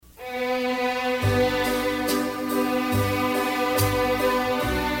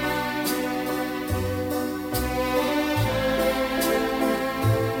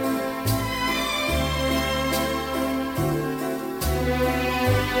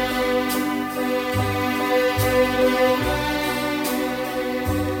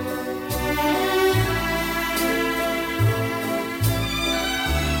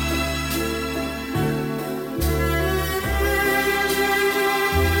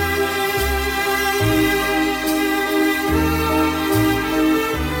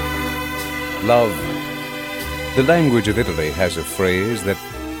Love. The language of Italy has a phrase that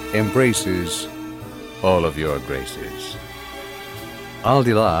embraces all of your graces. Al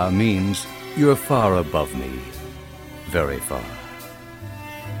di là means you're far above me, very far.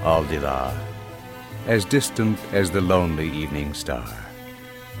 Al di là, as distant as the lonely evening star.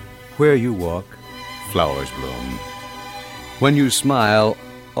 Where you walk, flowers bloom. When you smile,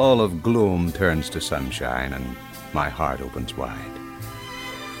 all of gloom turns to sunshine and my heart opens wide.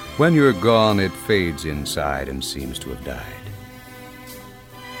 When you're gone, it fades inside and seems to have died.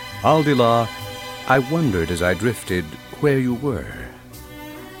 Al di là, I wondered as I drifted where you were.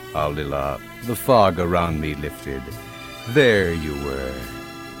 Al di là, the fog around me lifted. There you were.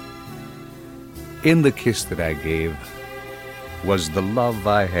 In the kiss that I gave was the love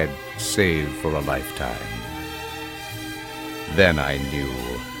I had saved for a lifetime. Then I knew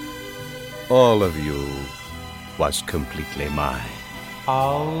all of you was completely mine.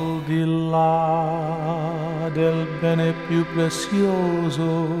 Al di là del bene più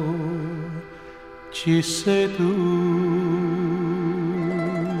prezioso ci sei tu.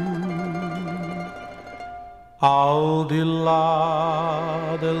 Al di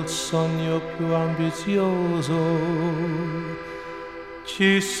là del sogno più ambizioso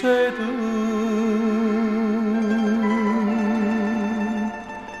ci sei tu.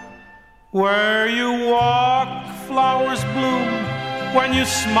 Where you walk, flowers bloom. When you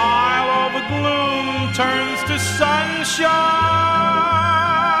smile, all the gloom turns to sunshine,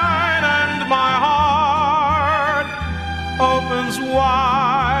 and my heart opens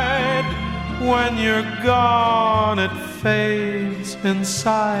wide. When you're gone, it fades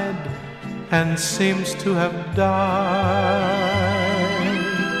inside and seems to have died.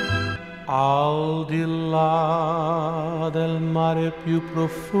 Al di là del mare più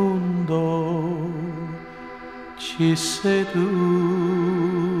profondo ci sei tu.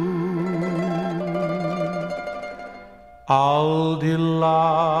 Al di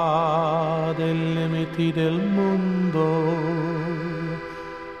là dei limiti del mondo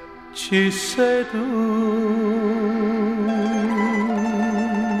ci sei tu.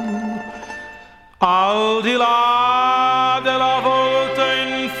 Al di là